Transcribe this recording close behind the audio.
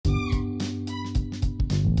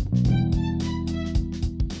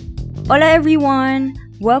Hola everyone!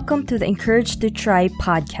 Welcome to the Encourage to Try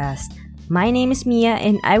podcast. My name is Mia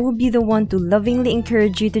and I will be the one to lovingly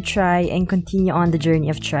encourage you to try and continue on the journey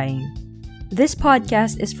of trying. This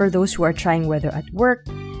podcast is for those who are trying whether at work,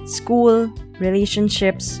 school,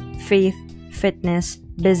 relationships, faith, fitness,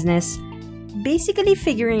 business, basically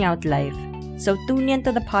figuring out life. So tune in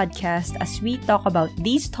to the podcast as we talk about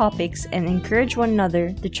these topics and encourage one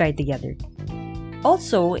another to try together.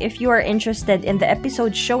 Also, if you are interested in the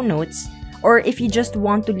episode show notes, or if you just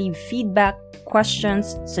want to leave feedback,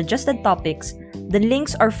 questions, suggested topics, the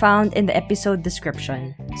links are found in the episode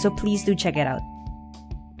description. So please do check it out.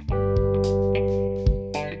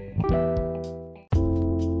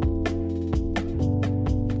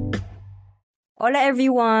 Hola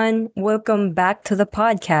everyone! Welcome back to the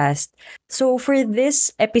podcast. So for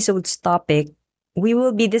this episode's topic, we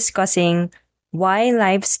will be discussing why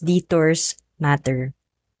life's detours matter.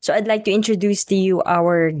 So I'd like to introduce to you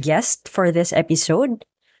our guest for this episode.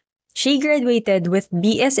 She graduated with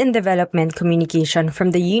BS in Development Communication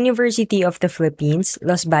from the University of the Philippines,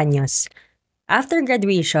 Los Baños. After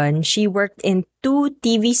graduation, she worked in 2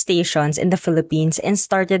 TV stations in the Philippines and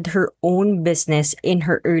started her own business in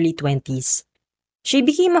her early 20s. She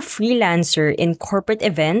became a freelancer in corporate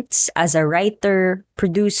events as a writer,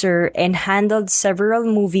 producer, and handled several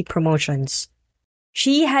movie promotions.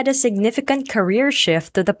 She had a significant career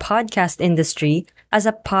shift to the podcast industry as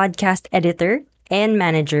a podcast editor and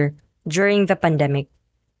manager during the pandemic.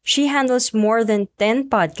 She handles more than 10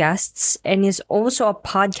 podcasts and is also a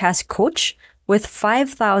podcast coach with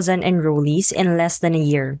 5,000 enrollees in less than a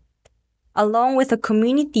year, along with a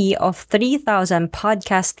community of 3,000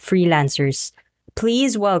 podcast freelancers.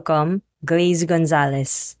 Please welcome Glaze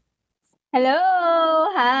Gonzalez. Hello!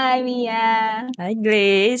 Hi, Mia! Hi,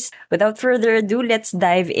 Grace. Without further ado, let's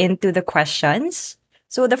dive into the questions.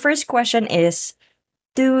 So the first question is,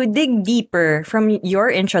 to dig deeper from your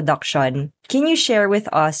introduction, can you share with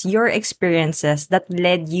us your experiences that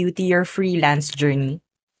led you to your freelance journey?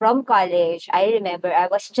 From college, I remember I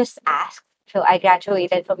was just asked. So I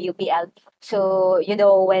graduated from UPL. So,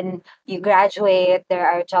 when you graduate, there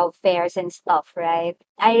are job fairs and stuff, right?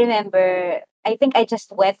 I remember, I think I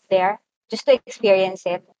just went there just to experience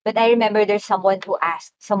it. But I remember there's someone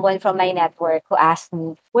from my network who asked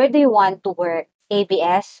me, where do you want to work?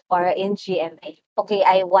 ABS or in GMA? Okay,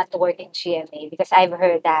 I want to work in GMA because I've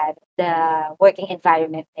heard that the working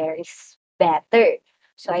environment there is better.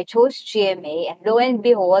 So I chose GMA, and lo and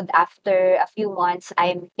behold, after a few months,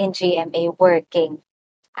 I'm in GMA working.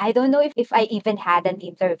 I don't know if I even had an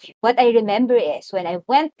interview. What I remember is when I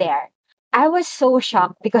went there, I was so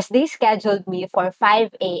shocked because they scheduled me for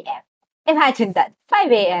 5 a.m. Imagine that,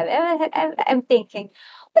 5 a.m. I'm thinking,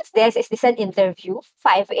 what's this? Is this an interview?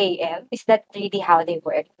 5 a.m.? Is that really how they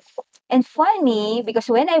work? And funny, because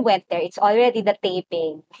when I went there, it's already the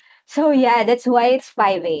taping. So yeah, that's why it's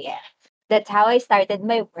 5 a.m. That's how I started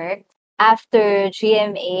my work. After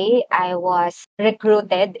GMA, I was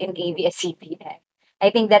recruited in ABS-CBN. I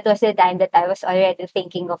think that was the time that I was already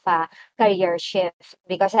thinking of a career shift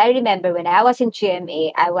because I remember when I was in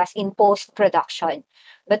GMA, I was in post-production.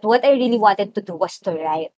 But what I really wanted to do was to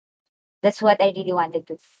write. That's what I really wanted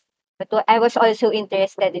to do. But I was also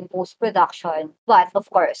interested in post-production. But of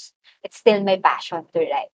course, it's still my passion to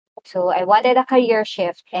write. So I wanted a career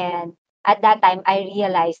shift, and at that time, I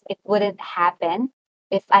realized it wouldn't happen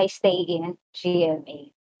if I stay in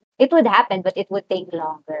GMA. It would happen, but it would take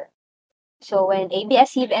longer. So when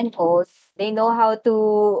ABS-CBN calls, they know how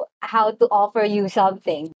to offer you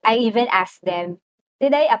something. I even asked them,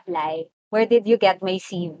 did I apply? Where did you get my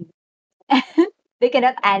CV? They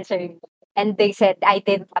cannot answer me. And they said I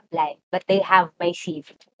didn't apply, but they have my CV.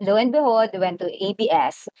 Lo and behold, I went to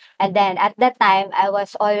ABS. And then at that time, I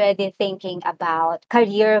was already thinking about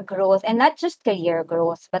career growth, and not just career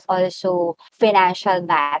growth, but also financial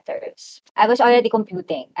matters. I was already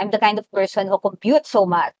computing. I'm the kind of person who computes so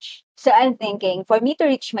much. So I'm thinking, for me to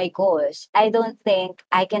reach my goals, I don't think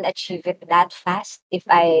I can achieve it that fast if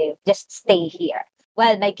I just stay here.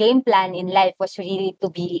 Well, my game plan in life was really to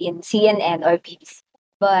be in CNN or BBC.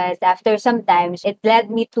 But after some times, it led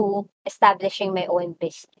me to establishing my own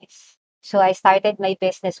business. So I started my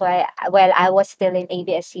business while I was still in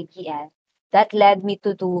ABS-CBN. That led me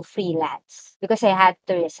to do freelance because I had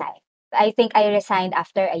to resign. I think I resigned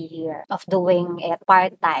after a year of doing it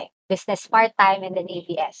part-time, business part-time and then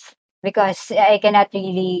ABS because I cannot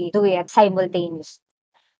really do it simultaneously.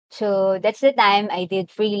 So that's the time I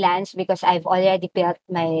did freelance because I've already built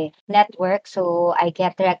my network. So I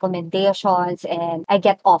get recommendations and I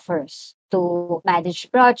get offers to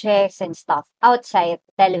manage projects and stuff outside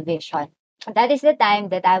television. That is the time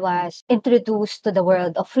that I was introduced to the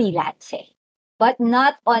world of freelancing, but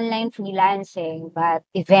not online freelancing, but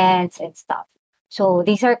events and stuff. So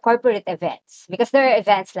these are corporate events because there are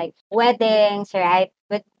events like weddings, right?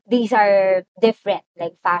 But these are different,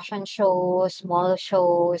 like fashion shows, mall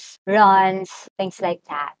shows, runs, things like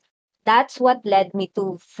that. That's what led me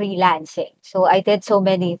to freelancing. So I did so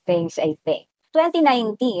many things, I think.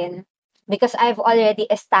 2019, because I've already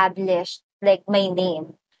established like my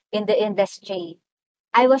name in the industry,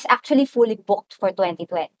 I was actually fully booked for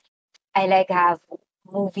 2020. I like have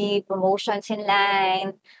movie promotions in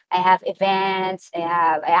line. I have events.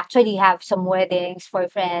 I actually have some weddings for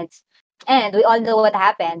friends. And we all know what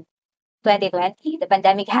happened. 2020, the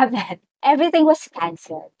pandemic happened. Everything was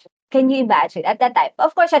canceled. Can you imagine at that time?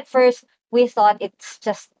 Of course, at first we thought it's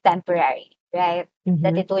just temporary, right?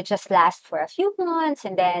 That Mm-hmm. it would just last for a few months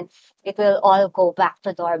and then it will all go back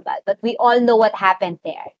to normal. But we all know what happened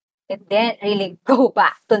there. It didn't really go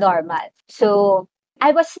back to normal. So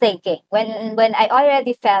I was thinking when I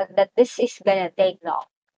already felt that this is gonna take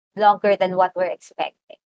longer than what we're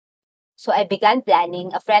expecting. So I began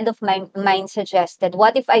planning. A friend of mine suggested,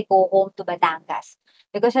 what if I go home to Batangas?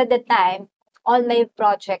 Because at the time, all my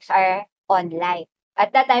projects are online.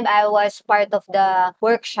 At that time, I was part of the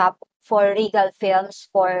workshop for Regal Films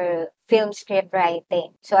for film script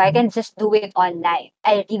writing. So I can just do it online.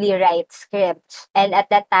 I really write scripts. And at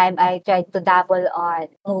that time, I tried to dabble on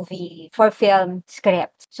movie for film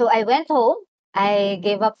scripts. So I went home. I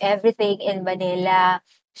gave up everything in Manila.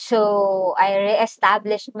 So I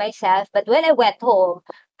reestablished myself. But when I went home,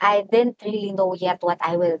 I didn't really know yet what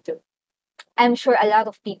I will do. I'm sure a lot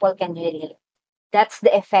of people can relate. That's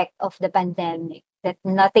the effect of the pandemic, that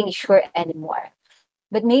nothing is sure anymore.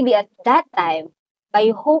 But maybe at that time,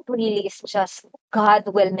 my hope really is just God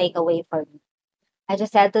will make a way for me. I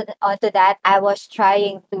just added onto that. I was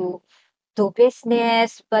trying to do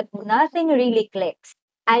business, but nothing really clicks.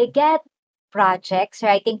 I get projects,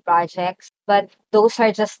 writing projects, but those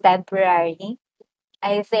are just temporary.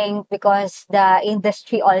 I think because the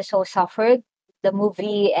industry also suffered, the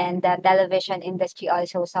movie and the television industry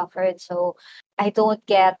also suffered. So I don't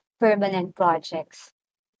get permanent projects.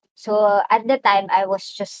 So at the time, I was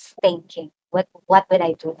just thinking, what will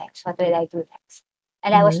I do next? What will I do next?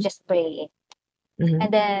 And I was Mm-hmm. just praying. Mm-hmm.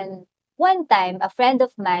 And then one time, a friend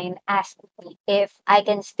of mine asked me if I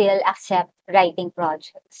can still accept writing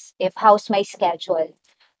projects, if how's my schedule.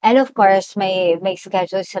 And of course, my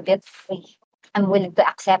schedule is a bit free. I'm willing to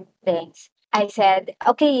accept things. I said,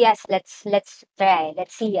 okay, yes, let's try,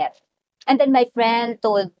 let's see it. And then my friend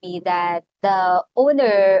told me that the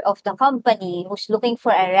owner of the company who's looking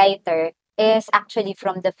for a writer is actually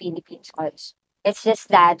from the Philippines also. It's just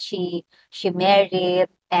that she married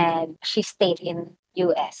and she stayed in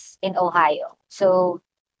US, in Ohio. So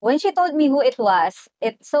when she told me who it was,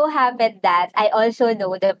 it so happened that I also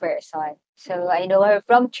know the person. So I know her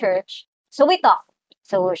from church. So we talked.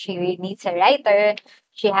 So she needs a writer.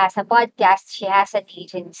 She has a podcast. She has an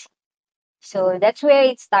agency. So that's where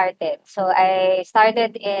it started. So I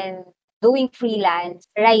started in doing freelance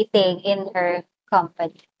writing in her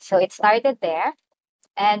company. So it started there.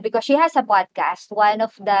 And because she has a podcast, one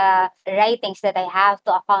of the writings that I have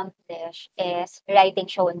to accomplish is writing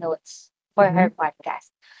show notes for Mm-hmm. her podcast.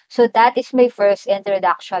 So that is my first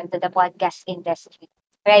introduction to the podcast industry,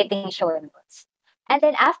 writing show notes. And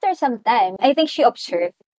then after some time, I think she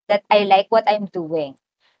observed that I like what I'm doing.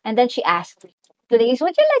 And then she asked me, please,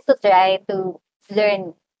 would you like to try to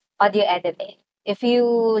learn audio editing? If you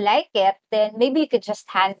like it, then maybe you could just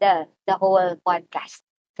handle the whole podcast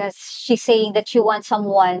because she's saying that she wants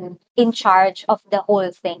someone in charge of the whole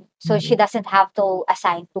thing. So she doesn't have to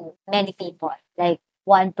assign to many people, like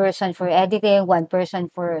one person for editing, one person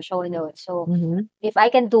for show notes. So Mm-hmm. if I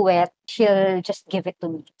can do it, she'll just give it to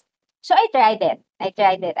me. So I tried it.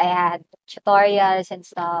 I had tutorials and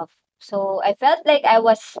stuff. So I felt like I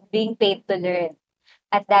was being paid to learn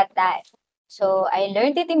at that time. So I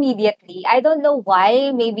learned it immediately. I don't know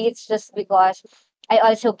why. Maybe it's just because I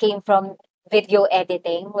also came from video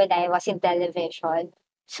editing when I was in television.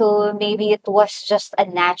 So maybe it was just a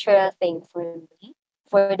natural thing for me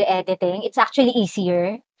for the editing. It's actually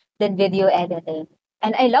easier than video editing.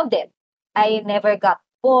 And I loved it. I never got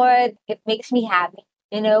bored. It makes me happy.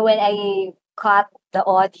 When I cut the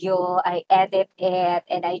audio, I edit it,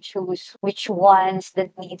 and I choose which ones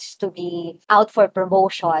that needs to be out for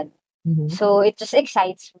promotion. Mm-hmm. So it just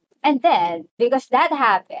excites me. And then, because that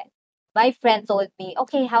happened, my friend told me,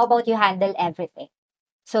 okay, how about you handle everything?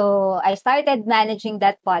 So I started managing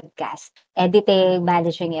that podcast, editing,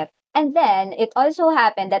 managing it. And then it also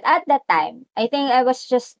happened that at that time, I think I was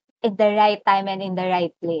just in the right time and in the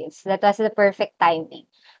right place. That was the perfect timing.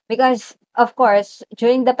 Because, of course,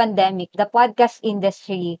 during the pandemic, the podcast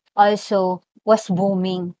industry also was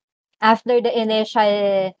booming. After the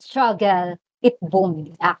initial struggle, it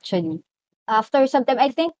boomed actually. After some time, I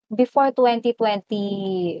think before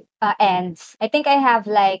 2020 ends, I think I have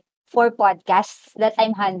like 4 podcasts that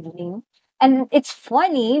I'm handling. And it's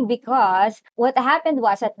funny because what happened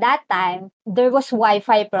was at that time, there was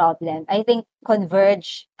Wi-Fi problem. I think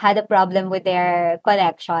Converge had a problem with their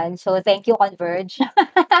connection. So thank you, Converge.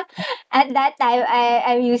 At that time,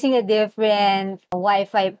 I'm using a different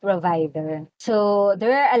Wi-Fi provider. So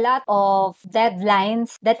there are a lot of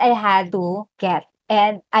deadlines that I had to get.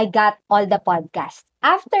 And I got all the podcasts.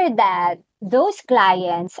 After that, those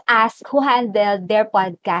clients asked who handled their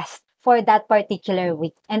podcast for that particular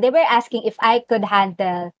week. And they were asking if I could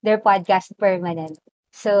handle their podcast permanent.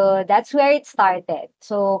 So that's where it started.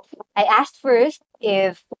 So I asked first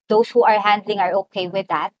if those who are handling are okay with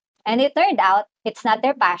that. And it turned out it's not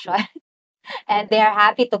their passion and they are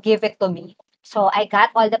happy to give it to me. So I got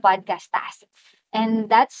all the podcast tasks. And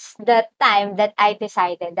that's the time that I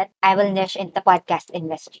decided that I will niche in the podcast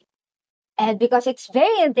industry. And because it's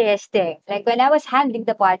very interesting, like when I was handling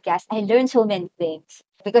the podcast, I learned so many things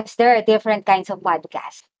because there are different kinds of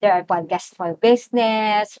podcasts. There are podcasts for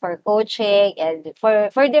business, for coaching, and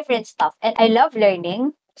for different stuff. And I love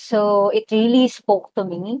learning. So it really spoke to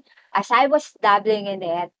me as I was dabbling in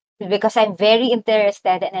it because I'm very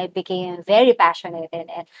interested and I became very passionate in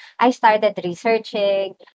it. I started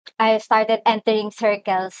researching. I started entering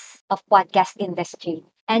circles of podcast industry.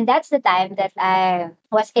 And that's the time that I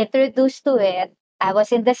was introduced to it. I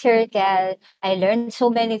was in the circle. I learned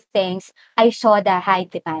so many things. I saw the high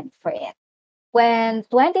demand for it. When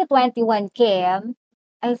 2021 came,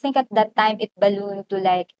 I think at that time it ballooned to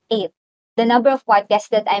like 8. The number of podcasts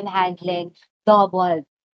that I'm handling doubled.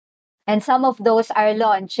 And some of those are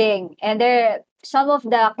launching. And some of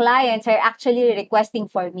the clients are actually requesting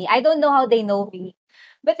for me. I don't know how they know me,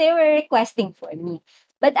 but they were requesting for me.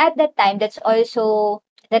 But at that time, that's also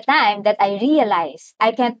the time that I realized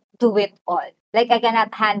I can't do it all. Like I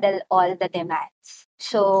cannot handle all the demands.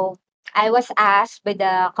 So I was asked by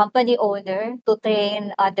the company owner to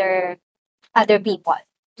train other people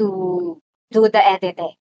to do the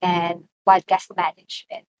editing and podcast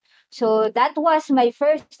management. So that was my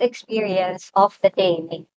first experience of the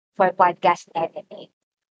training for podcast editing.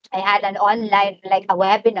 I had an online, like a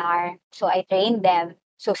webinar, so I trained them.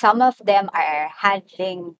 So some of them are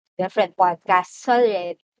handling different podcasts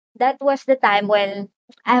already. That was the time when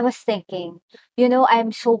I was thinking,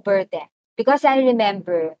 I'm so burdened because I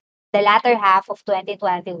remember the latter half of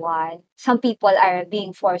 2021, some people are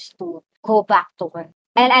being forced to go back to work.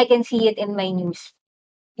 And I can see it in my news.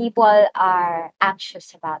 People are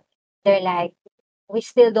anxious about it. They're like, we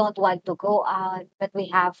still don't want to go out, but we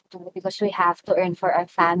have to because we have to earn for our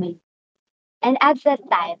family. And at that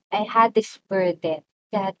time, I had this burden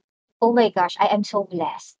that, oh my gosh, I am so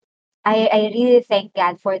blessed. I really thank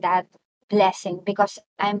God for that blessing because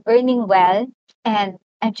I'm earning well and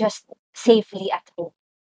I'm just safely at home.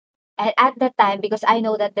 And at that time, because I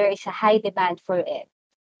know that there is a high demand for it,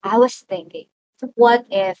 I was thinking, what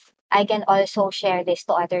if I can also share this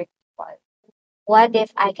to other people? What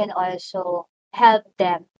if I can also help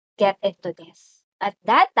them get into this? At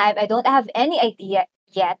that time, I don't have any idea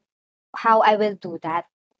yet how I will do that.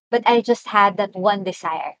 But I just had that one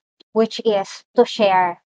desire, which is to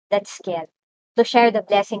share that skill, to share the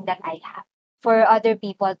blessing that I have for other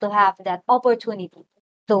people to have that opportunity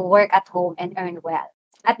to work at home and earn well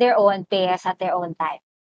at their own pace, at their own time.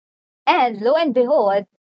 And lo and behold,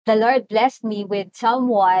 the Lord blessed me with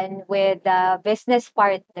someone, with a business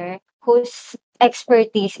partner whose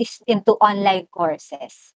expertise is into online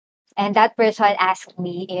courses. And that person asked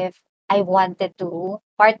me if I wanted to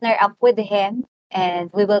partner up with him and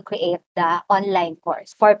we will create the online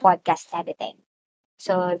course for podcast editing.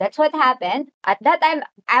 So that's what happened. At that time,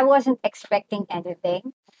 I wasn't expecting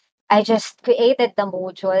anything. I just created the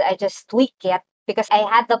module. I just tweaked it because I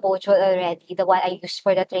had the module already, the one I used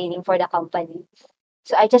for the training for the company.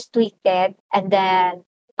 So I just tweaked it and then,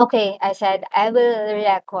 okay, I said, I will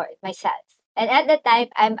record myself. And at that time,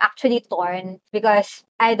 I'm actually torn because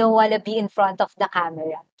I don't want to be in front of the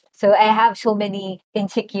camera. So I have so many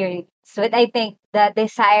insecurities. But I think the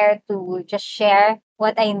desire to just share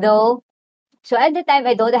what I know. So at the time,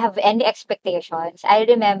 I don't have any expectations. I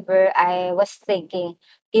remember I was thinking,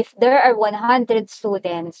 if there are 100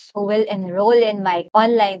 students who will enroll in my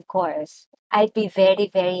online course, I'd be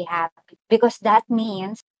very, very happy because that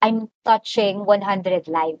means I'm touching 100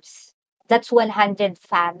 lives. That's 100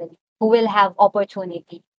 families who will have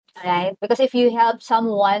opportunity right? Because if you help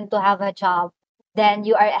someone to have a job, then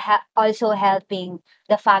you are also helping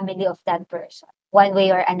the family of that person one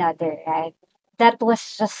way or another, right? That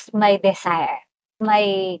was just my desire,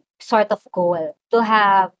 my sort of goal to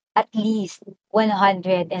have at least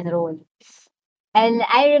 100 enrollees. And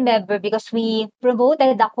I remember because we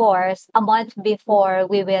promoted the course a month before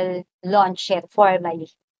we will launch it formally.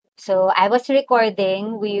 So I was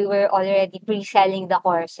recording, we were already pre-selling the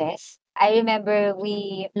courses. I remember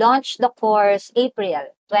we launched the course April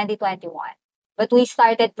 2021, but we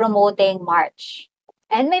started promoting March.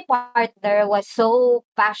 And my partner was so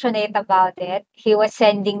passionate about it. He was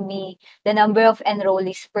sending me the number of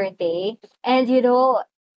enrollees per day. And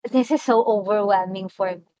this is so overwhelming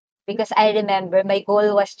for me because I remember my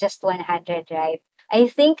goal was just 100, right? I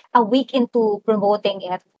think a week into promoting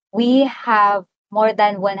it, we have more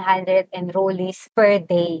than 100 enrollees per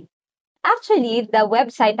day. Actually, the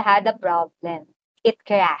website had a problem. It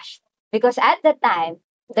crashed because at the time,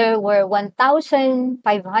 there were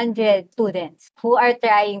 1,500 students who are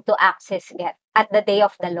trying to access it at the day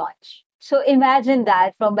of the launch. So imagine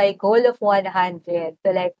that from my goal of 100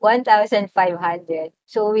 to like 1,500.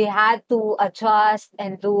 So we had to adjust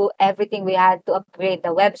and do everything. We had to upgrade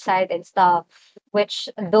the website and stuff, which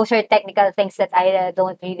those are technical things that I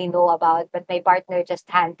don't really know about, but my partner just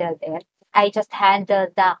handled it. I just handle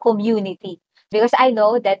the community because I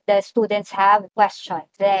know that the students have questions.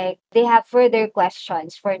 Like they have further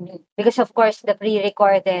questions for me. Because of course the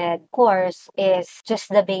pre-recorded course is just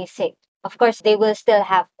the basic. Of course, they will still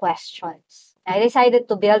have questions. I decided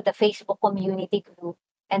to build the Facebook community group,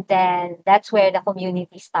 and then that's where the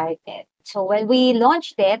community started. So when we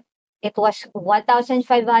launched it, it was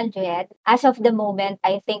 1,500. As of the moment,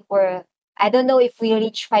 I think I don't know if we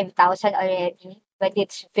reached 5,000 already, but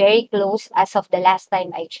it's very close as of the last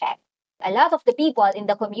time I checked. A lot of the people in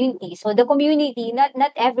the community. So the community,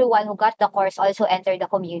 not everyone who got the course also entered the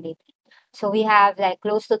community. So we have like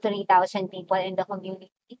close to 3,000 people in the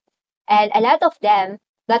community. And a lot of them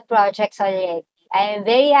got projects already. I am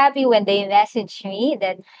very happy when they message me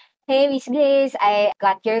that, hey, Miss Grace, I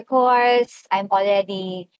got your course. I'm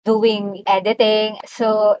already doing editing.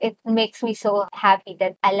 So it makes me so happy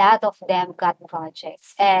that a lot of them got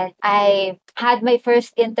projects. And I had my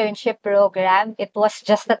first internship program. It was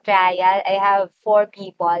just a trial. I have 4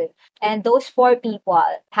 people. And those 4 people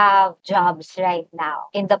have jobs right now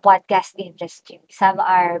in the podcast industry. Some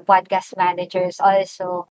are podcast managers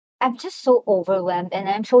also. I'm just so overwhelmed and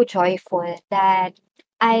I'm so joyful that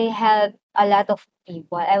I helped a lot of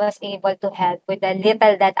people. I was able to help with the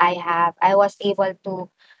little that I have. I was able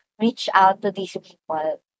to reach out to these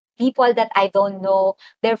people. People that I don't know.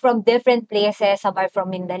 They're from different places. Some are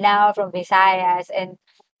from Mindanao, from Visayas, and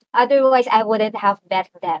otherwise I wouldn't have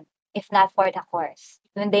met them if not for the course.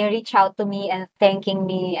 When they reach out to me and thanking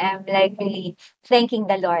me, I'm like really thanking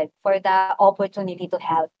the Lord for the opportunity to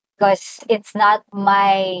help because it's not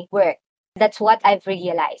my work. That's what I've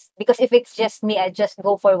realized. Because if it's just me, I just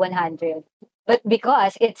go for 100. But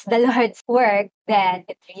because it's the Lord's work, then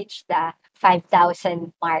it reached the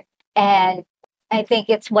 5,000 mark. And I think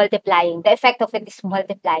it's multiplying. The effect of it is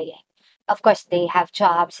multiplying. Of course, they have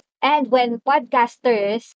jobs. And when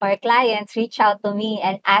podcasters or clients reach out to me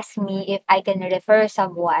and ask me if I can refer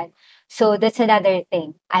someone, so that's another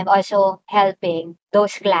thing. I'm also helping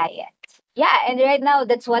those clients. Yeah, and right now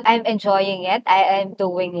that's what I'm enjoying it. I'm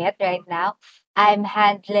doing it right now. I'm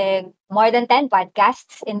handling more than 10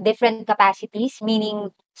 podcasts in different capacities,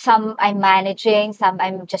 meaning some I'm managing, some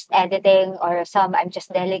I'm just editing, or some I'm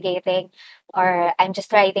just delegating, or I'm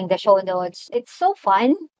just writing the show notes. It's so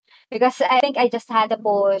fun because I think I just had a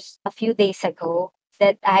post a few days ago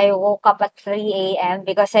that I woke up at 3 a.m.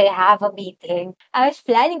 because I have a meeting. I was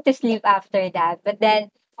planning to sleep after that, but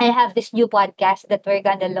then I have this new podcast that we're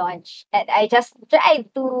gonna launch. And I just tried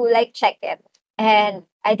to like check it. And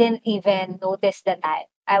I didn't even notice the time.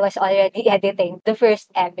 I was already editing the first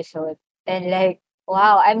episode. And like,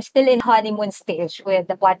 wow, I'm still in honeymoon stage with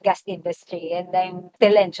the podcast industry and I'm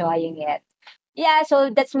still enjoying it. Yeah, so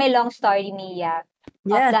that's my long story, Mia, of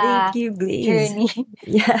Yeah, thank the you, Blaze. journey.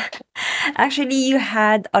 Yeah. Actually, you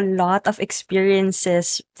had a lot of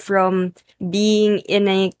experiences from being in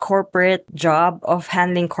a corporate job of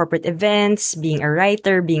handling corporate events, being a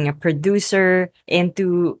writer, being a producer, and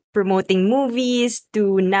to promoting movies,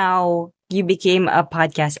 to now you became a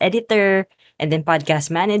podcast editor and then podcast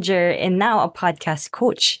manager and now a podcast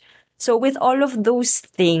coach. So with all of those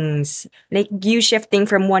things, like you shifting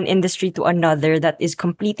from one industry to another that is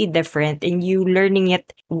completely different and you learning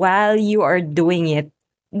it while you are doing it,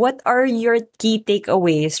 what are your key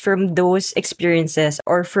takeaways from those experiences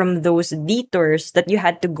or from those detours that you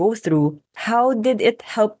had to go through? How did it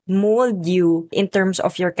help mold you in terms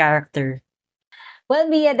of your character? Well,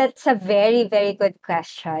 Mia, that's a very, very good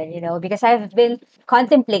question, because I've been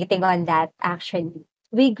contemplating on that actually.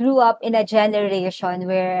 We grew up in a generation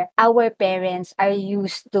where our parents are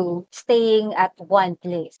used to staying at one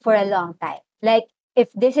place for a long time. Like, if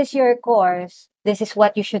this is your course, this is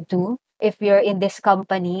what you should do. If you're in this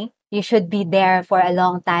company, you should be there for a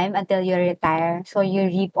long time until you retire so you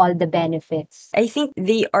reap all the benefits. I think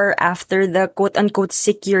they are after the quote unquote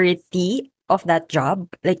security of that job,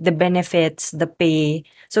 like the benefits, the pay,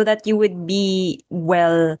 so that you would be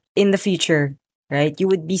well in the future, right? You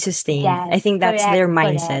would be sustained. I Yes, think that's correct, their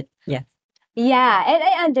correct. mindset. Yeah. Yeah, and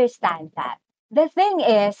I understand that. The thing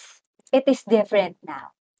is, it is different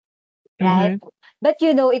now, right? Mm-hmm. But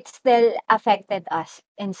it still affected us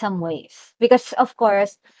in some ways. Because, of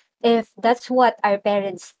course, if that's what our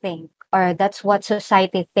parents think, or that's what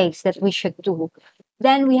society thinks that we should do,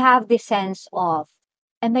 then we have this sense of,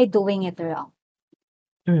 am I doing it wrong?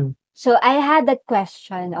 Mm. So I had that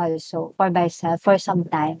question also for myself for some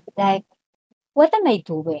time. Like, what am I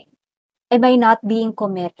doing? Am I not being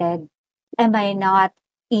committed? Am I not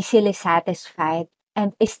easily satisfied?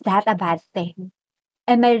 And is that a bad thing?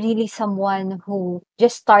 Am I really someone who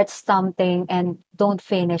just starts something and don't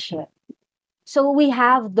finish it? So we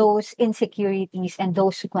have those insecurities and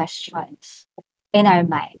those questions in our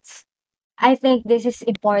minds. I think this is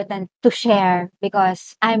important to share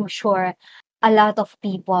because I'm sure a lot of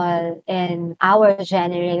people in our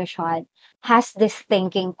generation has this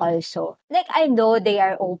thinking also. Like I know they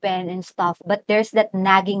are open and stuff, but there's that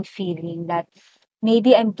nagging feeling that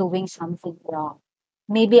maybe I'm doing something wrong.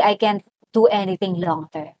 Maybe I can't do anything long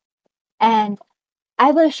term. And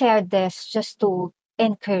I will share this just to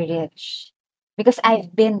encourage because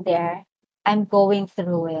I've been there. I'm going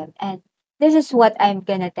through it. And this is what I'm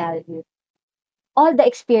going to tell you. All the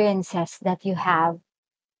experiences that you have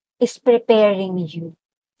is preparing you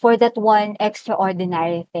for that one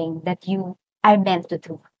extraordinary thing that you are meant to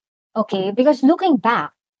do. Okay. Because looking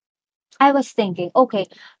back, I was thinking, okay,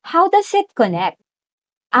 how does it connect?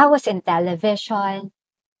 I was in television.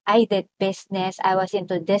 I did business. I was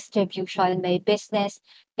into distribution. My business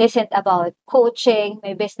isn't about coaching.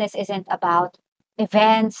 My business isn't about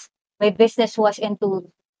events. My business was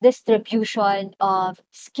into distribution of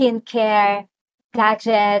skincare,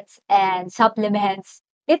 gadgets, and supplements.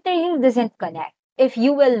 It really doesn't connect if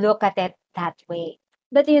you will look at it that way.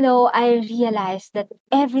 But I realized that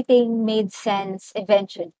everything made sense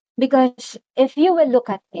eventually. Because if you will look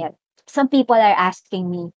at it, some people are asking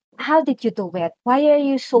me, how did you do it? Why are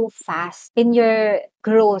you so fast in your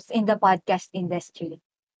growth in the podcast industry?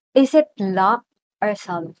 Is it luck or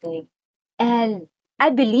something? And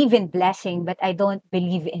I believe in blessing, but I don't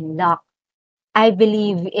believe in luck. I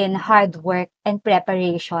believe in hard work and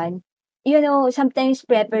preparation. Sometimes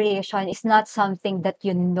preparation is not something that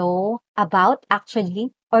you know about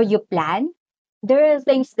actually or you plan. There are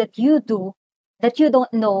things that you do that you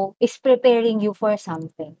don't know is preparing you for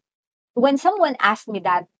something. When someone asked me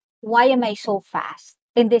that, why am I so fast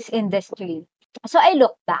in this industry? So I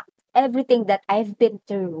look back. Everything that I've been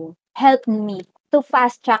through helped me to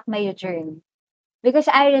fast track my journey. Because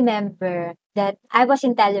I remember that I was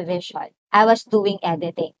in television. I was doing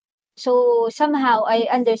editing. So somehow I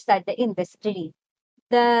understand the industry.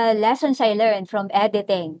 The lessons I learned from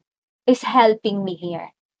editing is helping me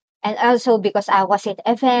here. And also because I was in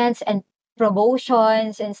events and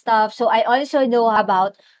promotions and stuff. So I also know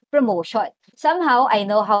about promotion. Somehow I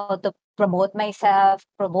know how to promote myself,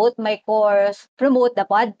 promote my course, promote the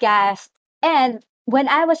podcast. And when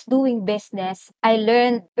I was doing business, I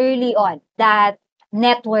learned early on that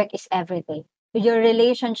network is everything. Your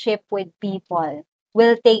relationship with people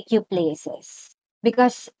will take you places.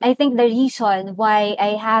 Because I think the reason why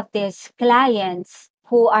I have these clients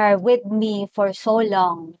who are with me for so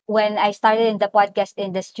long, when I started in the podcast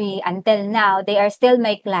industry until now, they are still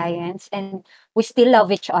my clients and we still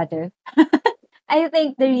love each other. I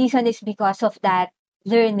think the reason is because of that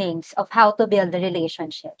learnings of how to build the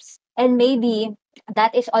relationships. And maybe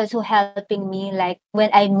that is also helping me like when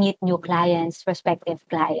I meet new clients, prospective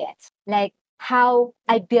clients, like how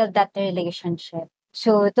I build that relationship.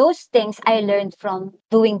 So those things I learned from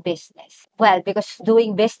doing business. Well, because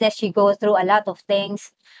doing business, you go through a lot of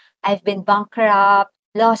things. I've been bankrupt,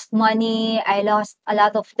 lost money, I lost a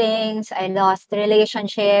lot of things, I lost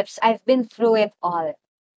relationships. I've been through it all.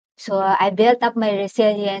 So I built up my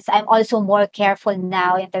resilience. I'm also more careful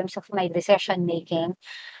now in terms of my decision making.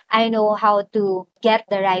 I know how to get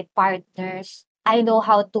the right partners. I know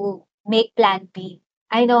how to make plan B.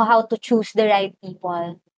 I know how to choose the right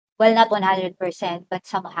people. Well, not 100%, but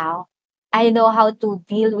somehow. I know how to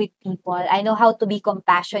deal with people. I know how to be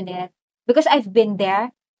compassionate because I've been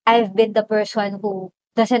there. I've been the person who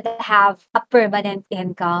doesn't have a permanent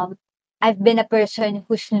income. I've been a person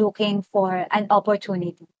who's looking for an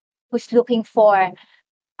opportunity, who's looking for,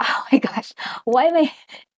 oh my gosh, why am I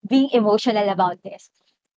being emotional about this?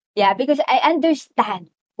 Yeah, because I understand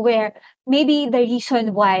where maybe the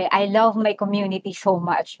reason why I love my community so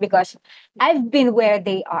much because I've been where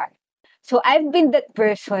they are. So I've been that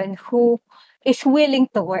person who is willing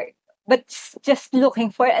to work, but just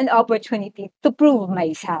looking for an opportunity to prove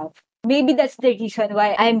myself. Maybe that's the reason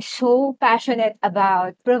why I'm so passionate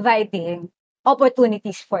about providing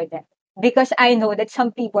opportunities for them. Because I know that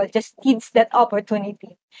some people just needs that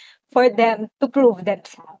opportunity for them to prove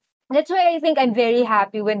themselves. That's why I think I'm very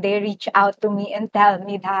happy when they reach out to me and tell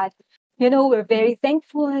me that, we're very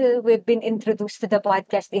thankful. We've been introduced to the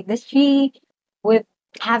podcast industry with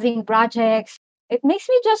having projects. It makes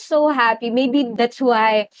me just so happy. Maybe that's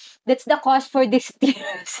the cause for these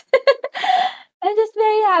tears. I'm just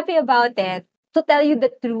very happy about it. To tell you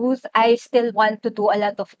the truth, I still want to do a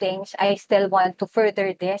lot of things. I still want to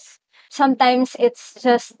further this. Sometimes it's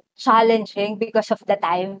just challenging because of the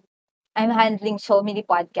time. I'm handling so many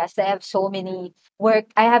podcasts. I have so many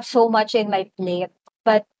work. I have so much in my plate,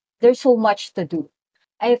 but there's so much to do.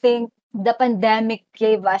 I think the pandemic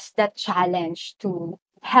gave us that challenge to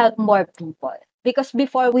help more people because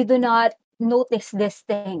before we do not notice these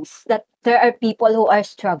things that there are people who are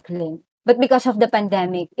struggling. But because of the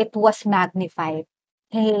pandemic, it was magnified.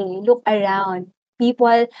 Hey, look around.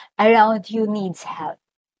 People around you needs help.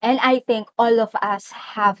 And I think all of us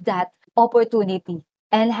have that opportunity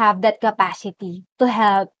and have that capacity to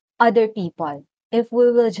help other people if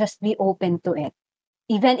we will just be open to it,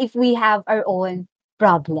 even if we have our own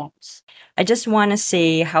problems. I just want to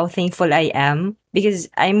say how thankful I am because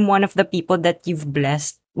I'm one of the people that you've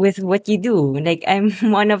blessed with what you do. Like, I'm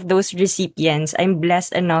one of those recipients. I'm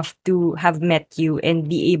blessed enough to have met you and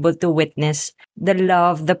be able to witness the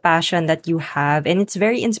love, the passion that you have. And it's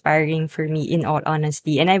very inspiring for me, in all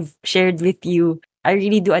honesty. And I've shared with you, I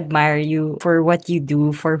really do admire you for what you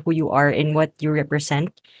do, for who you are, and what you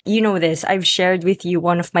represent. You know this, I've shared with you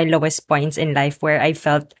one of my lowest points in life where I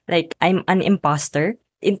felt like I'm an imposter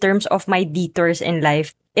in terms of my detours in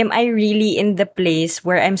life. Am I really in the place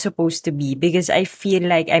where I'm supposed to be? Because I feel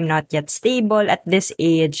like I'm not yet stable at this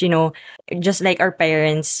age, just like our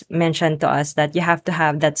parents mentioned to us that you have to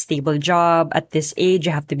have that stable job at this age,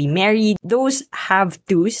 you have to be married. Those have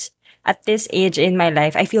to's at this age in my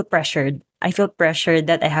life. I feel pressured. I feel pressured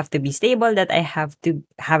that I have to be stable, that I have to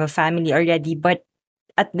have a family already. But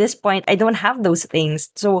at this point, I don't have those things.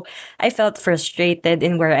 So I felt frustrated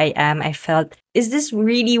in where I am. I felt, is this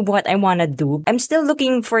really what I want to do? I'm still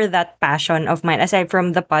looking for that passion of mine aside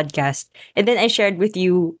from the podcast. And then I shared with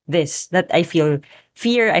you this, that I feel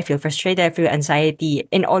fear, I feel frustrated, I feel anxiety,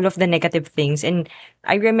 and all of the negative things. And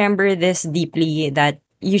I remember this deeply that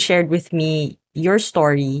you shared with me your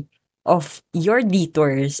story of your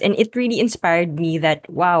detours. And it really inspired me that,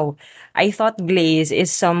 wow, I thought Glaze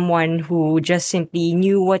is someone who just simply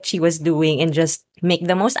knew what she was doing and just make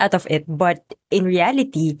the most out of it. But in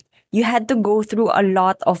reality, you had to go through a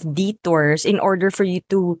lot of detours in order for you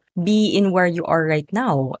to be in where you are right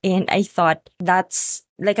now. And I thought that's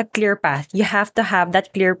like a clear path. You have to have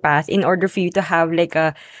that clear path in order for you to have like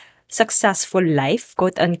a successful life,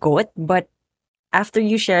 quote unquote. But after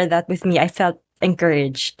you share that with me, I felt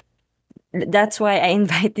encouraged. That's why I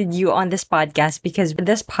invited you on this podcast, because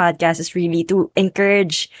this podcast is really to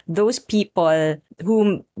encourage those people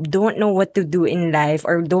who don't know what to do in life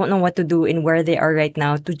or don't know what to do in where they are right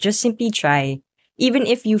now to just simply try. Even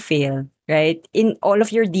if you fail, right? In all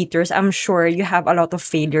of your detours, I'm sure you have a lot of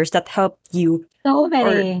failures that helped you, So or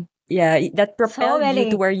many. yeah, that So propelled you to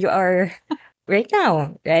many. where you are right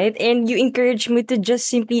now, right? And you encourage me to just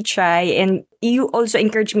simply try, and you also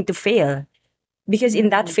encourage me to fail, because in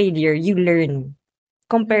that Mm-mm. failure you learn,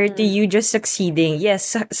 compared to Mm-mm. you just succeeding.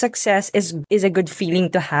 Yes, success is a good feeling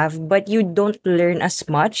to have, but you don't learn as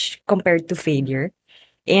much compared to failure.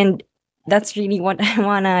 And that's really what I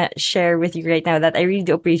want to share with you right now, that I really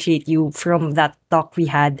do appreciate you from that talk we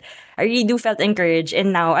had. I really do felt encouraged,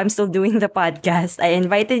 and now I'm still doing the podcast. I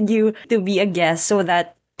invited you to be a guest so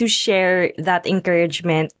that to share that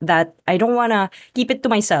encouragement, that I don't want to keep it to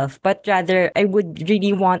myself, but rather I would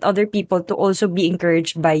really want other people to also be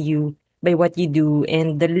encouraged by you, by what you do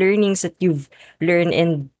and the learnings that you've learned,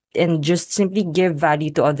 and just simply give value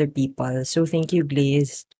to other people. So thank you,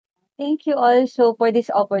 Glaze. Thank you also for this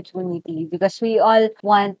opportunity because we all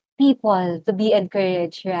want people to be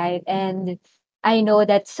encouraged, right? And I know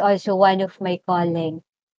that's also one of my calling,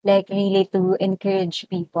 like really to encourage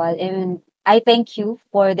people. And I thank you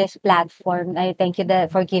for this platform. I thank you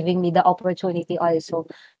that for giving me the opportunity also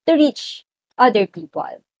to reach other people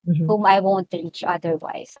Mhm. whom I won't reach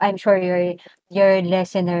otherwise. I'm sure your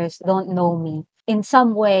listeners don't know me. In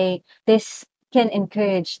some way, this can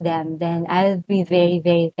encourage them, then I'll be very,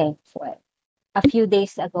 very thankful. A few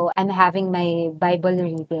days ago, I'm having my Bible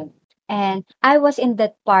reading. And I was in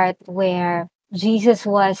that part where Jesus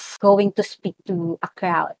was going to speak to a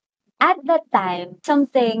crowd. At that time,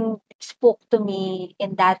 something spoke to me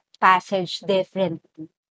in that passage differently.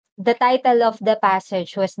 The title of the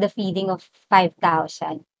passage was The Feeding of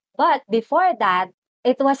 5,000. But before that,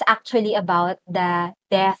 it was actually about the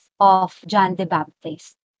death of John the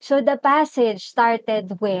Baptist. So the passage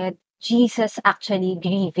started with Jesus actually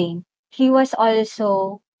grieving. He was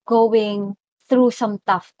also going through some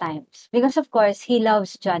tough times because of course he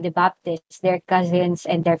loves John the Baptist, their cousins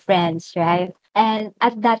and their friends, right? And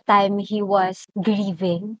at that time he was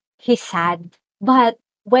grieving, he's sad. But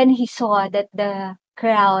when he saw that the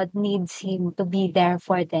crowd needs him to be there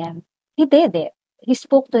for them, he did it. He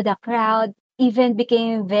spoke to the crowd, even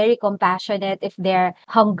became very compassionate if they're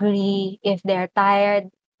hungry, if they're tired.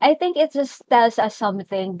 I think it just tells us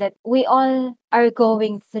something that we all are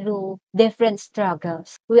going through different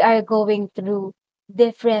struggles. We are going through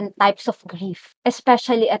different types of grief,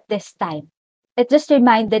 especially at this time. It just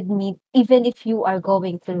reminded me, even if you are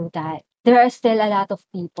going through that, there are still a lot of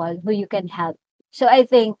people who you can help. So I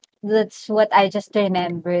think that's what I just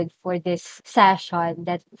remembered for this session.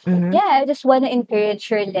 That, Mhm. yeah, I just want to encourage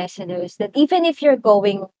your listeners that even if you're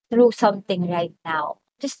going through something right now,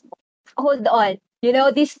 just hold on. You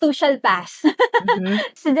know, this too shall pass. Mhm.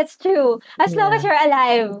 So that's true. As long as Yeah. you're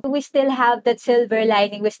alive, we still have that silver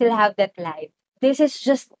lining. We still have that life. This is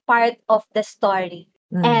just part of the story.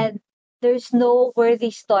 Mm. And there's no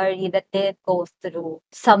worthy story that didn't go through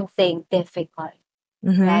something difficult,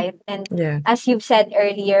 Mhm. right? And Yeah. as you've said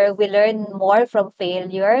earlier, we learn more from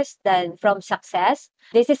failures than from success.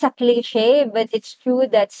 This is a cliche, but it's true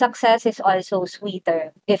that success is also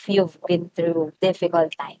sweeter if you've been through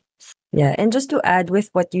difficult times. Yeah, and just to add with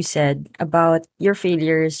what you said about your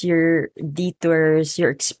failures, your detours,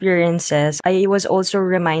 your experiences, I was also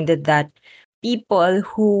reminded that people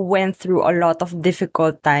who went through a lot of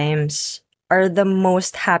difficult times are the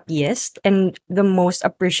most happiest and the most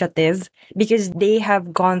appreciative because they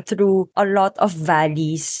have gone through a lot of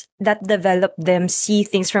valleys that develop them see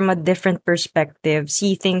things from a different perspective,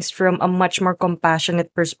 see things from a much more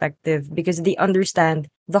compassionate perspective because they understand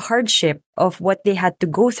the hardship of what they had to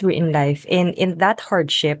go through in life. And in that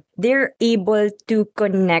hardship, they're able to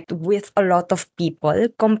connect with a lot of people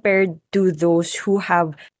compared to those who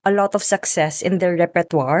have a lot of success in their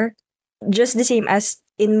repertoire. Just the same as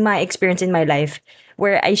in my experience in my life,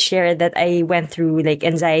 where I shared that I went through like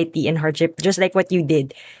anxiety and hardship, just like what you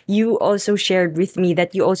did. You also shared with me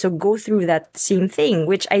that you also go through that same thing,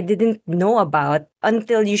 which I didn't know about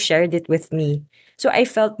until you shared it with me. So I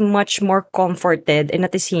felt much more comforted, and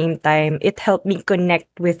at the same time, it helped me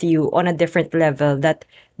connect with you on a different level that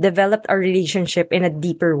developed our relationship in a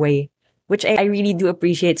deeper way, which I really do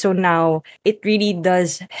appreciate. So now it really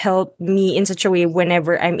does help me in such a way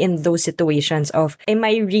whenever I'm in those situations of, am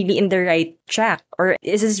I really in the right track? Or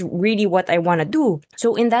is this really what I want to do?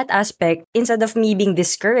 So in that aspect, instead of me being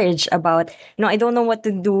discouraged about, no, I don't know what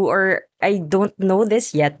to do or I don't know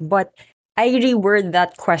this yet, but I reword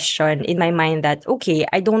that question in my mind that, okay,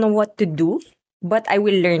 I don't know what to do, but I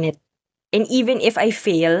will learn it. And even if I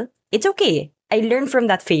fail, it's okay. I learn from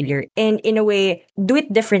that failure and in a way do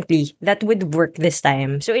it differently. That would work this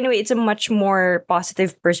time. So in a way, it's a much more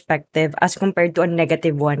positive perspective as compared to a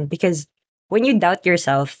negative one because when you doubt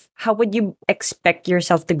yourself, how would you expect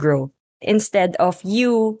yourself to grow? Instead of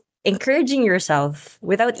you encouraging yourself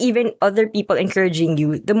without even other people encouraging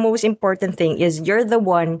you, the most important thing is you're the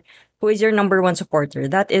one who is your number one supporter.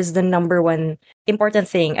 That is the number one important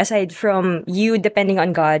thing. Aside from you depending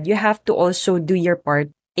on God, you have to also do your part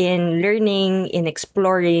in learning, in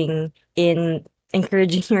exploring, in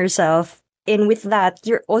encouraging yourself. And with that,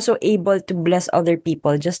 you're also able to bless other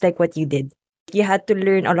people, just like what you did. You had to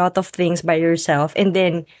learn a lot of things by yourself. And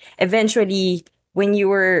then eventually, when you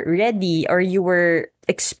were ready or you were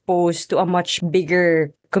exposed to a much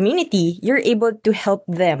bigger community, you're able to help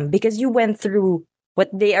them because you went through what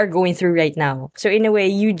they are going through right now. So, in a way,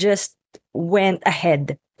 you just went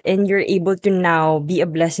ahead and you're able to now be a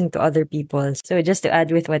blessing to other people. So just to add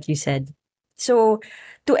with what you said. So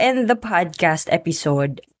to end the podcast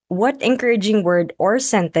episode, what encouraging word or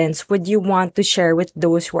sentence would you want to share with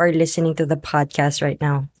those who are listening to the podcast right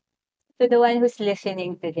now? To the one who's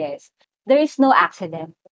listening to this, There is no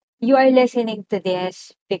accident. You are listening to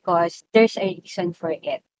this because there's a reason for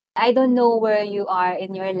it. I don't know where you are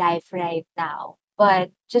in your life right now,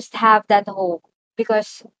 but just have that hope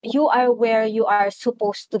because you are where you are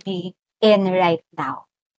supposed to be in right now.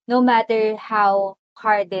 No matter how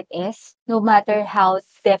hard it is, no matter how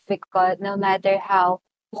difficult, no matter how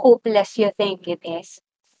hopeless you think it is,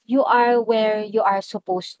 you are where you are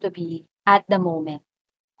supposed to be at the moment.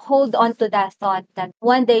 Hold on to that thought that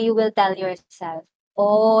one day you will tell yourself,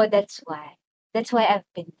 oh, that's why. That's why I've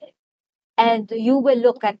been there. And you will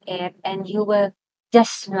look at it and you will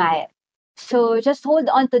just smile. So just hold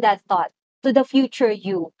on to that thought, to the future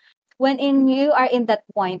you. You are in that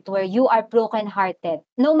point where you are brokenhearted,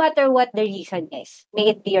 no matter what the reason is, may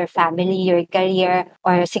it be your family, your career,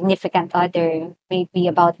 or a significant other, maybe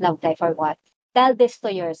about love life or what, tell this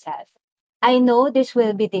to yourself. I know this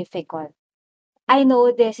will be difficult. I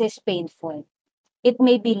know this is painful. It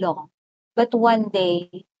may be long, but one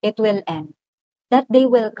day it will end. That day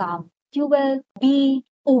will come. You will be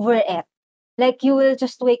over it. Like you will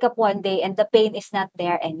just wake up one day and the pain is not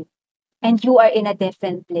there anymore. And you are in a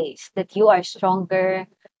different place, that you are stronger,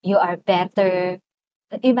 you are better.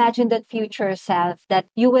 Imagine that future self that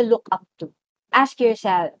you will look up to. Ask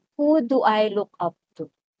yourself, who do I look up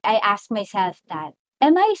to? I ask myself that.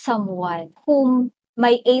 Am I someone whom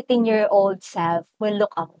my 18-year-old self will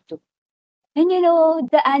look up to? And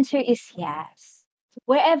the answer is yes.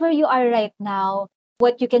 Wherever you are right now,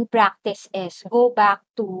 what you can practice is go back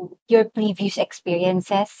to your previous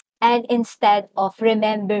experiences. And instead of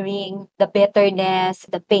remembering the bitterness,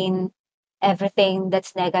 the pain, everything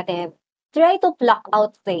that's negative, try to pluck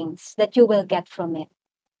out things that you will get from it.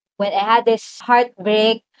 When I had this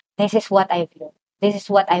heartbreak, this is what I've learned. This is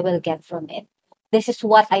what I will get from it. This is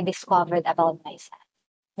what I discovered about myself.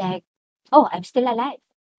 Like, oh, I'm still alive.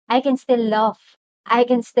 I can still love. I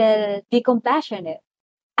can still be compassionate.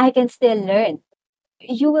 I can still learn.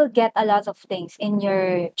 You will get a lot of things in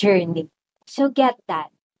your journey. So get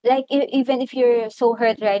that. Like, even if you're so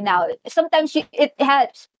hurt right now, sometimes it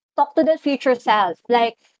helps. Talk to the future self.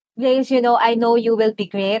 Like, Grace, I know you will be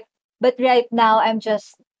great, but right now I'm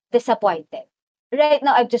just disappointed. Right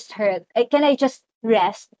now I'm just hurt. Can I just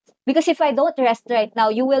rest? Because if I don't rest right now,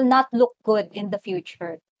 you will not look good in the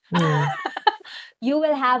future. Mm. You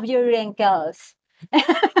will have your wrinkles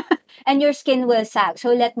and your skin will sag.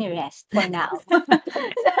 So let me rest for now.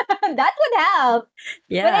 That would help.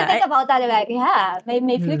 When I Yeah. think about that, I'm like, yeah, my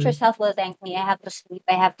future Mm. self will thank me. I have to sleep.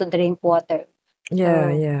 I have to drink water.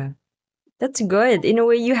 Yeah, So, yeah. That's good. In a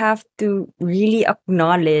way, you have to really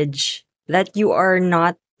acknowledge that you are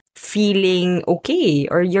not feeling okay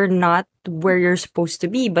or you're not where you're supposed to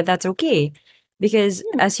be, but that's okay. Because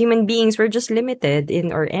hmm, as human beings, we're just limited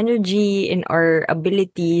in our energy, in our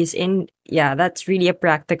abilities. And yeah, that's really a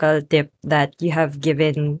practical tip that you have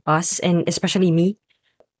given us and especially me.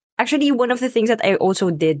 Actually, one of the things that I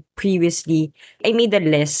also did previously, I made a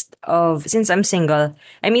list of, since I'm single,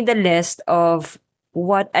 I made a list of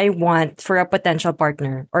what I want for a potential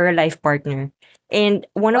partner or a life partner. And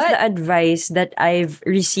one of what? the advice that I've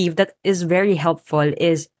received that is very helpful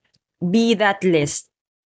is be that list.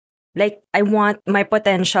 Like, I want my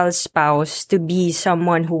potential spouse to be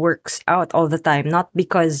someone who works out all the time, not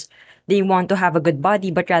because they want to have a good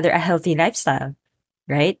body, but rather a healthy lifestyle,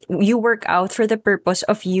 right? You work out for the purpose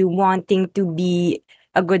of you wanting to be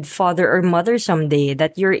a good father or mother someday,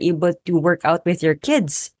 that you're able to work out with your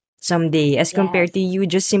kids someday, as compared to Yes. you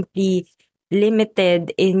just simply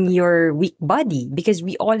limited in your weak body, because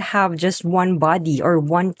we all have just one body or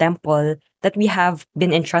one temple that we have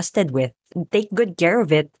been entrusted with. Take good care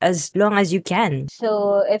of it as long as you can.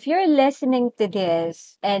 So if you're listening to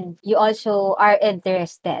this and you also are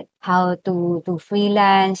interested how to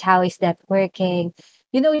freelance, how is that working?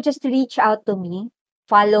 Just reach out to me.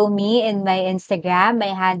 Follow me in my Instagram.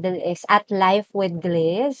 My handle is at Life with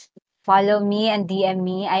Glaze. Follow me and DM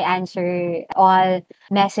me. I answer all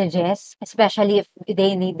messages, especially if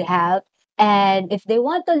they need help. And if they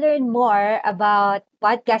want to learn more about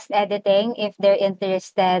podcast editing, if they're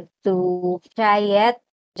interested to try it,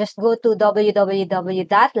 just go to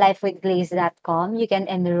www.lifewithglaze.com. You can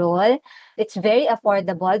enroll. It's very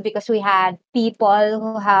affordable because we had people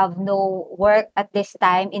who have no work at this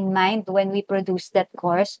time in mind when we produced that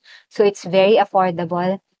course. So it's very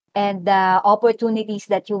affordable. And the opportunities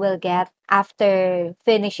that you will get after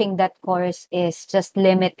finishing that course is just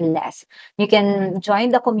limitless. You can join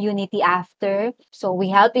the community after. So we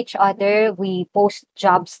help each other. We post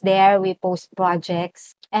jobs there. We post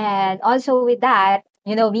projects. And also with that,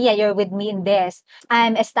 Mia, you're with me in this.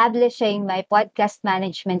 I'm establishing my podcast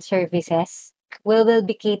management services. We will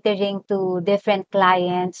be catering to different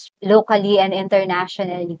clients locally and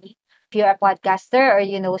internationally. If you're a podcaster or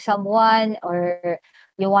you know someone or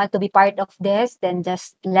you want to be part of this, then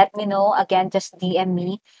just let me know. Again, just DM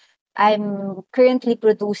me. I'm currently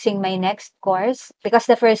producing my next course because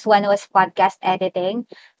the first one was podcast editing.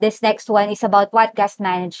 This next one is about podcast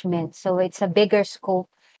management. So it's a bigger scope.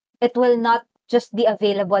 It will not just be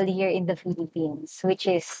available here in the Philippines, which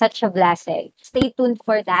is such a blessing. Stay tuned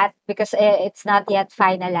for that because it's not yet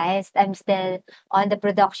finalized. I'm still on the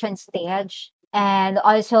production stage. And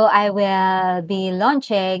also, I will be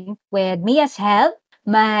launching with Mia's help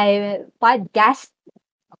my podcast.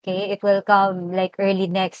 Okay, it will come like early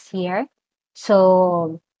next year.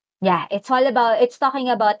 So, yeah, it's talking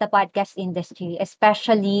about the podcast industry,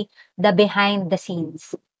 especially the behind the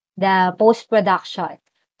scenes, the post production.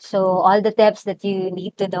 So, all the tips that you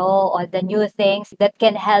need to know, all the new things that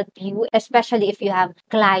can help you, especially if you have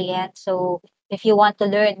clients. So, if you want to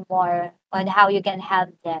learn more on how you can help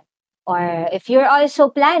them, or if you're also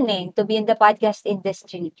planning to be in the podcast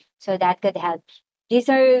industry, so that could help. These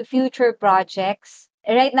are future projects.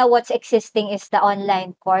 Right now, what's existing is the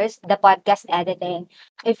online course, the podcast editing.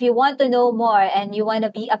 If you want to know more and you want to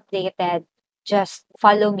be updated, just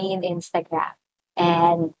follow me in Instagram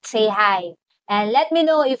and say hi. And let me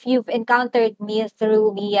know if you've encountered me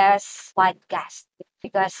through Mia's podcast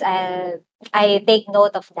because I take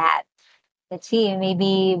note of that. Let's see,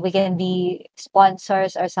 maybe we can be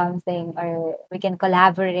sponsors or something, or we can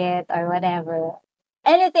collaborate or whatever.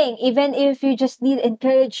 Anything, even if you just need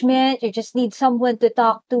encouragement, you just need someone to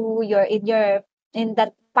talk to, in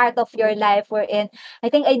that part of your life we're in. I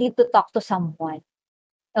think I need to talk to someone.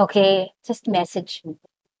 Okay, just message me.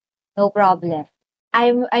 No problem.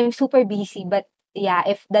 I'm super busy, but yeah,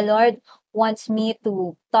 if the Lord wants me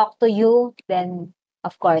to talk to you, then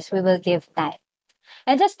of course we will give time.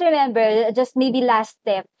 And just remember, just maybe last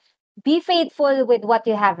tip, be faithful with what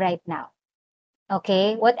you have right now.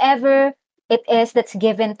 Okay? Whatever it is that's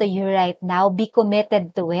given to you right now, be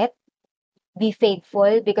committed to it. Be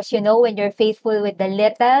faithful because you know when you're faithful with the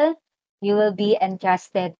little, you will be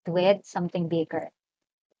entrusted with something bigger.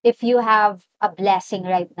 If you have a blessing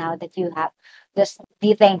right now that you have, just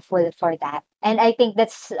be thankful for that. And I think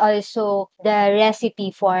that's also the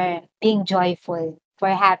recipe for being joyful, for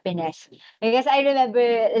happiness. Because I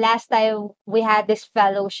remember last time we had this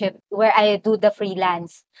fellowship where I do the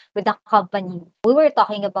freelance with the company. We were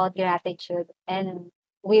talking about gratitude and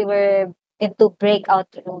we were into breakout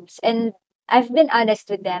rooms. And I've been honest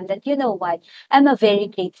with them that, you know what, I'm a very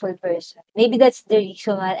grateful person. Maybe that's the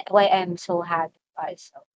reason why I'm so happy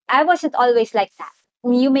also. I wasn't always like that.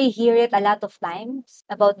 You may hear it a lot of times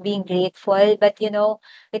about being grateful, but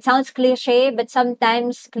it sounds cliche, but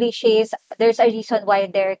sometimes cliches, there's a reason why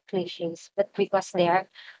they're cliches, but because they're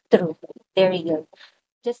true, they're real.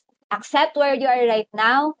 Just accept where you are right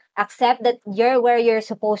now, accept that you're where you're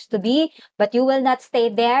supposed to be, but you will not stay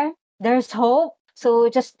there. There's hope. So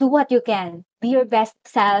just do what you can. Be your best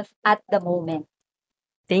self at the moment.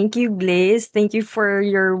 Thank you, Blaze. Thank you for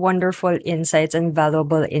your wonderful insights and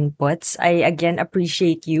valuable inputs. I again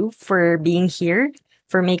appreciate you for being here,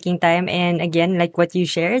 for making time. And again, like what you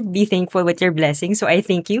shared, be thankful with your blessing. So I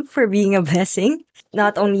thank you for being a blessing,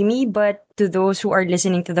 not only me, but to those who are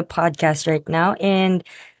listening to the podcast right now. And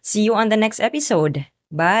see you on the next episode.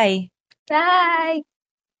 Bye. Bye.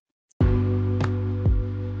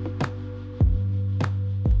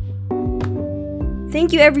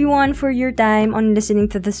 Thank you everyone for your time on listening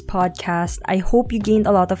to this podcast. I hope you gained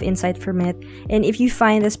a lot of insight from it. And if you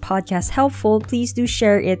find this podcast helpful, please do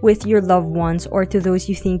share it with your loved ones or to those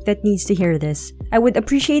you think that needs to hear this. I would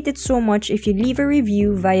appreciate it so much if you leave a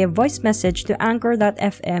review via voice message to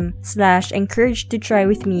anchor.fm/encouraged to try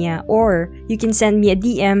with Mia, or you can send me a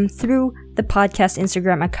DM through the podcast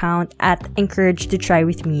Instagram account at encouraged to try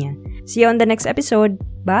with Mia. See you on the next episode.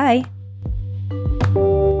 Bye!